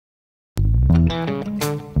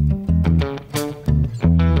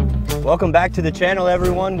Welcome back to the channel,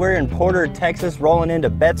 everyone. We're in Porter, Texas, rolling into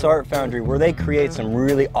Betz Art Foundry, where they create some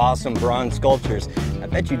really awesome bronze sculptures. I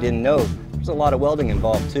bet you didn't know there's a lot of welding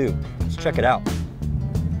involved too. Let's check it out.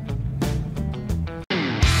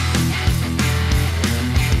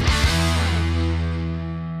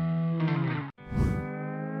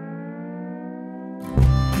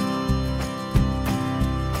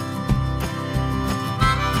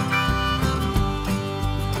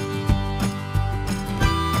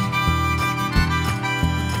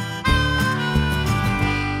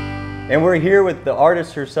 And we're here with the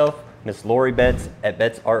artist herself, Miss Lori Betz at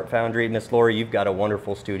Betz Art Foundry. Miss Lori, you've got a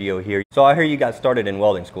wonderful studio here. So I hear you got started in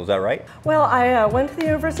welding school, is that right? Well, I went to the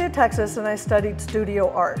University of Texas and I studied studio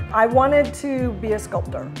art. I wanted to be a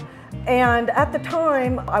sculptor. And at the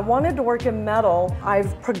time, I wanted to work in metal.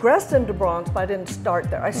 I've progressed into bronze, but I didn't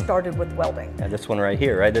start there. I started with welding. And this one right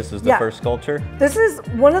here, right? This is the first sculpture? This is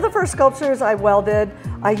one of the first sculptures I welded.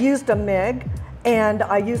 I used a MIG and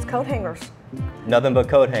I used coat hangers. Nothing but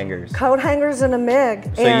coat hangers. Coat hangers and a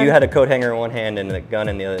MIG. So you had a coat hanger in one hand and a gun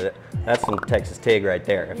in the other. That's some Texas TIG right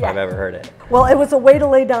there, if I've ever heard it. Well, it was a way to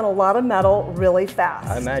lay down a lot of metal really fast.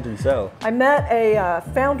 I imagine so. I met a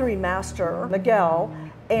foundry master, Miguel,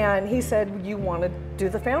 and he said, "You want to do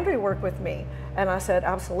the foundry work with me?" And I said,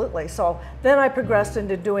 absolutely. So then I progressed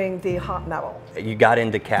into doing the hot metal. You got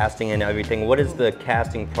into casting and everything. What is the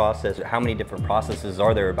casting process? How many different processes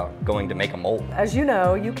are there about going to make a mold? As you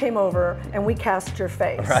know, you came over and we cast your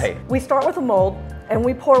face. Right. We start with a mold and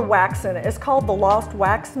we pour wax in it. It's called the lost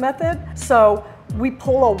wax method. So we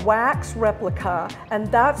pull a wax replica,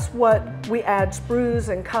 and that's what we add sprues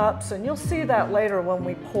and cups, and you'll see that later when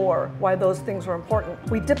we pour, why those things are important.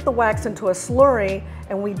 We dip the wax into a slurry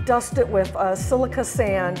and we dust it with silica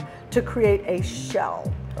sand to create a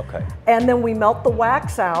shell. Okay. And then we melt the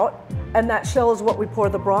wax out, and that shell is what we pour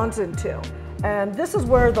the bronze into. And this is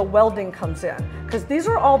where the welding comes in, because these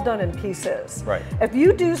are all done in pieces. Right. If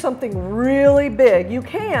you do something really big, you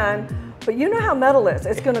can, but you know how metal is.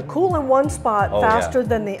 It's going to cool in one spot faster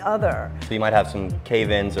than the other. So you might have some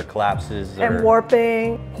cave-ins or collapses and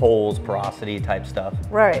warping. Holes, porosity type stuff.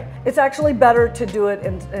 Right. It's actually better to do it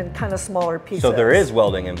in kind of smaller pieces. So there is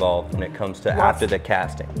welding involved when it comes to after the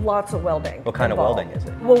casting. Lots of welding. What kind of welding is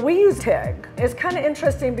it? Well, we use TIG. It's kind of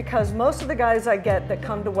interesting because most of the guys I get that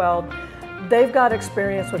come to weld, they've got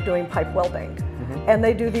experience with doing pipe welding. And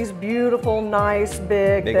they do these beautiful, nice,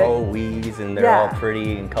 big old weaves, and they're all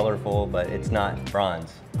pretty and colorful, but it's not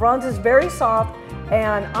bronze. Bronze is very soft,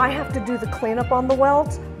 and I have to do the cleanup on the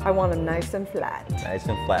welds. I want them nice and flat. Nice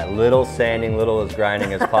and flat. Little sanding, little as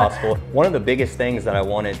grinding as possible. One of the biggest things that I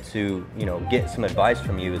wanted to, get some advice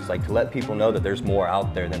from you is like to let people know that there's more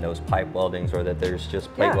out there than those pipe weldings, or that there's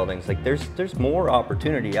just plate weldings. Like there's more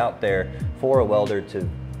opportunity out there for a welder to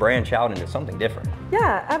branch out into something different.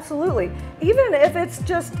 Yeah, absolutely. Even if it's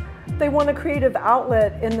just they want a creative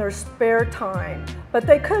outlet in their spare time, but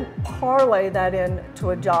they could parlay that into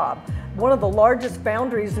a job. One of the largest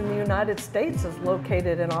foundries in the United States is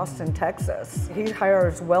located in Austin, Texas. He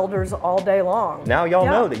hires welders all day long. Now y'all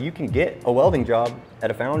know that you can get a welding job at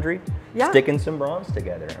a foundry, sticking some bronze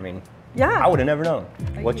together. I mean, I would have never known.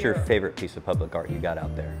 What's your favorite piece of public art you got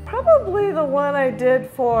out there? Probably the one I did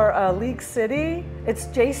for League City. It's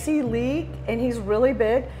JC League, and he's really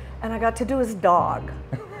big, and I got to do his dog.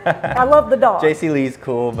 I love the dog. JC Lee's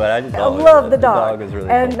cool, but I love the dog. The dog is really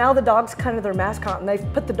cool. Now the dog's kind of their mascot, and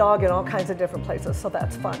they've put the dog in all kinds of different places, so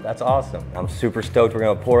that's fun. That's awesome. I'm super stoked. We're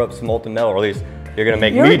going to pour up some molten metal, or at least you're going to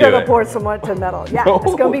make me do it. You're going to pour some molten metal. Yeah, it's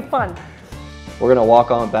going to be fun. We're going to walk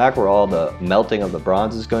on back where all the melting of the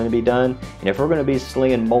bronze is going to be done. And if we're going to be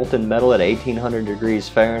slinging molten metal at 1800 degrees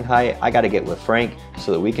Fahrenheit, I got to get with Frank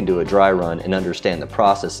so that we can do a dry run and understand the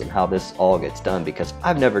process and how this all gets done, because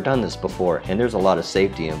I've never done this before and there's a lot of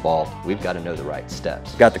safety involved. We've got to know the right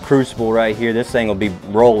steps. Got the crucible right here. This thing will be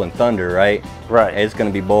rolling thunder, right? Right. It's going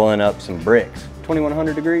to be boiling up some bricks.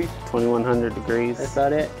 2100 degrees? 2100 degrees. That's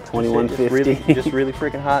about it. 2150. Just really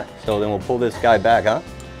freaking hot. So then we'll pull this guy back, huh?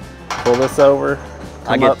 Pull this over.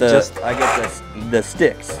 I get the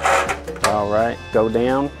sticks. All right, go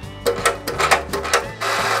down.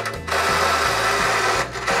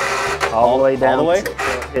 All the way down. All the way? Until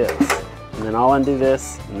it hits. And then I'll undo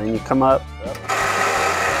this, and then you come up. Yep.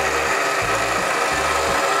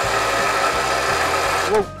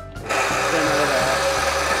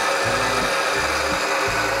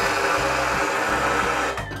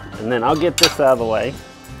 And then I'll get this out of the way.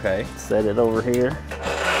 Okay. Set it over here.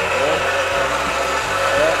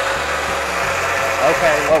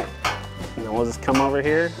 Okay, whoa. And then we'll just come over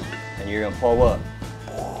here. And you're gonna pull up.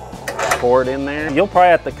 pour it in there. You'll probably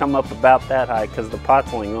have to come up about that high because the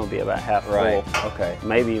pot's only going to be about half full. Right, okay.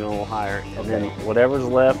 Maybe even a little higher. And then whatever's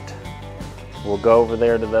left, we'll go over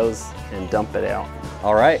there to those and dump it out.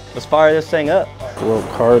 All right, let's fire this thing up. A little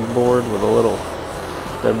cardboard with a little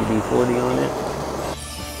WD-40 on it.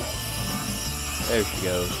 There she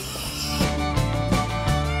goes.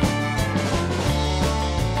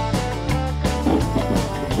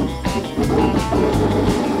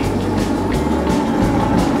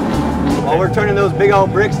 While we're turning those big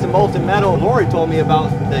old bricks to molten metal, Lori told me about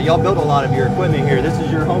that y'all built a lot of your equipment here. This is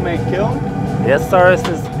your homemade kiln? Yes, sir.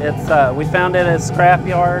 It's we found it at a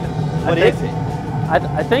scrapyard. What is it?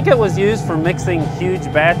 I think it was used for mixing huge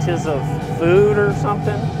batches of food or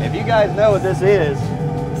something. If you guys know what this is,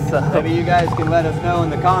 maybe you guys can let us know in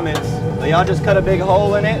the comments. So y'all just cut a big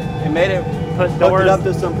hole in it and made it, hooked it up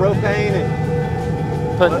to some propane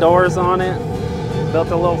and put doors on it,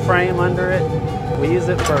 built a little frame under it. We use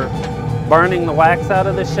it for burning the wax out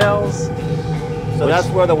of the shells. So that's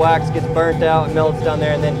where the wax gets burnt out and melts down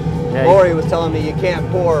there, and then Lori was telling me you can't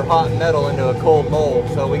pour hot metal into a cold mold,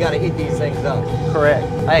 so we got to heat these things up. Correct.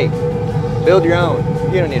 Hey, build your own.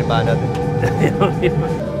 You don't need to buy nothing.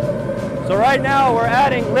 So right now we're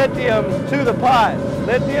adding lithium to the pot.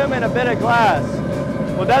 Lithium and a bit of glass.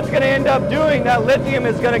 What that's going to end up doing, that lithium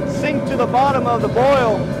is going to sink to the bottom of the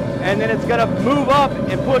boil, and then it's going to move up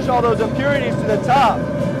and push all those impurities to the top.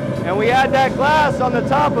 And we add that glass on the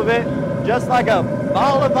top of it, just like a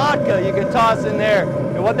bottle of vodka you can toss in there.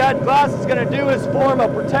 And what that glass is going to do is form a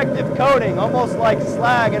protective coating, almost like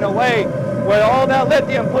slag in a way, where all that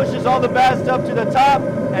lithium pushes all the bad stuff to the top,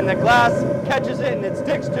 and the glass catches it and it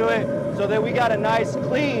sticks to it, so that we got a nice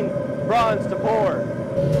clean bronze to pour.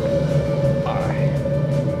 All right.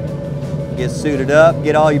 Get suited up,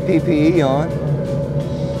 get all your PPE on.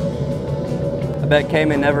 I bet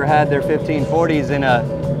Cayman never had their 1540s in a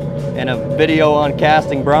video on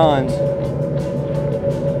casting bronze.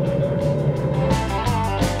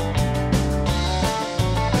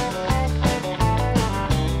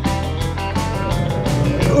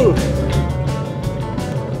 Ooh.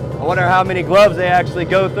 I wonder how many gloves they actually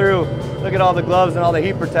go through. Look at all the gloves and all the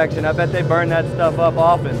heat protection. I bet they burn that stuff up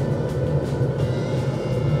often.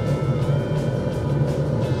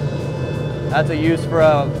 That's a use for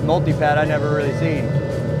a multi-pad I never really seen.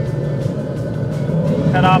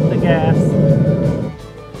 Cut off the gas.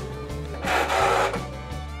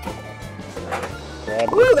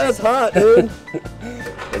 Woo, that's hot, dude.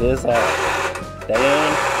 It is hot.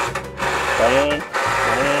 Down, down,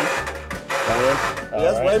 down, down.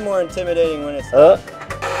 That's way more intimidating when it's up. You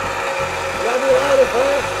gotta be louder,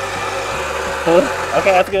 bro.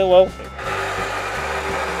 Okay, that's good. Well,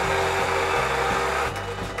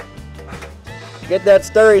 get that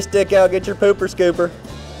stirry stick out. Get your pooper scooper.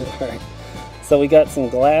 right. So we got some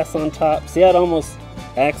glass on top. See how it almost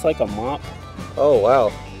acts like a mop? Oh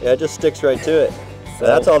wow. Yeah, it just sticks right to it. So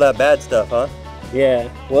that's all that bad stuff, huh? Yeah.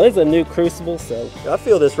 Well, it's a new crucible, so. I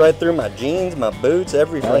feel this right through my jeans, my boots,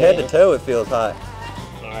 from head to toe. It feels hot.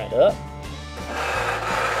 All right, up.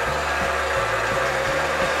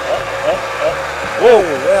 Whoa!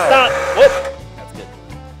 Wow. Stop! Whoop! That's good.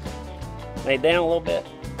 Lay down a little bit.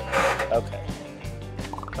 Okay.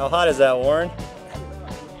 How hot is that, Warren?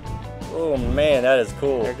 Oh man, that is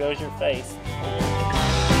cool. There goes your face.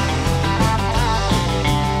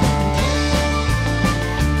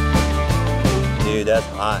 Dude, that's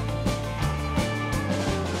hot.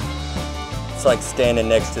 It's like standing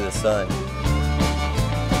next to the sun.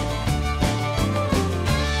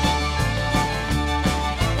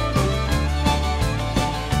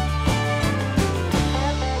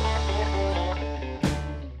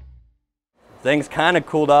 Things kind of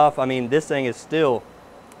cooled off. I mean, this thing is still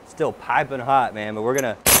piping hot, man, but we're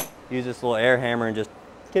gonna use this little air hammer and just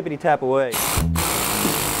tippity tap away.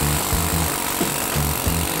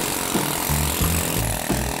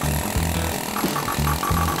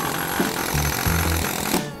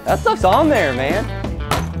 That stuff's on there, man.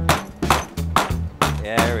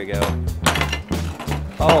 Yeah, there we go.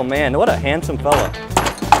 Oh man, what a handsome fella.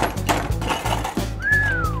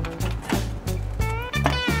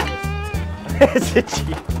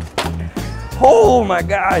 Oh my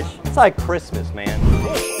gosh, it's like Christmas, man.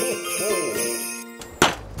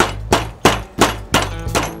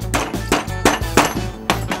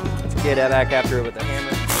 Let's get that back after it with the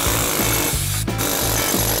hammer.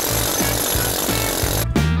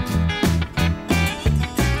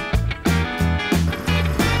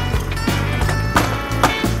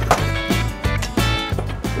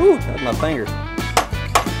 Ooh, that's my fingers.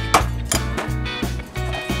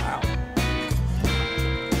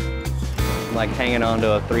 I'm like hanging on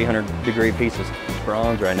to a 300-degree piece of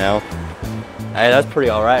bronze right now. Hey, that's pretty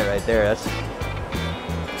all right there.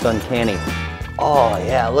 It's uncanny. Oh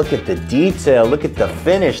yeah, look at the detail, look at the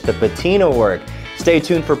finish, the patina work. Stay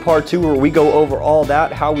tuned for part 2 where we go over all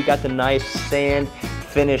that, how we got the nice sand,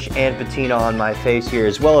 finish, and patina on my face here,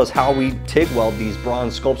 as well as how we TIG weld these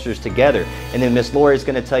bronze sculptures together. And then Miss Lori is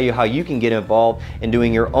going to tell you how you can get involved in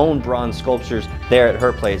doing your own bronze sculptures there at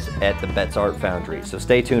her place at the Betz Art Foundry. So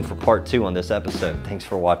stay tuned for part 2 on this episode. Thanks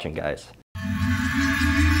for watching, guys.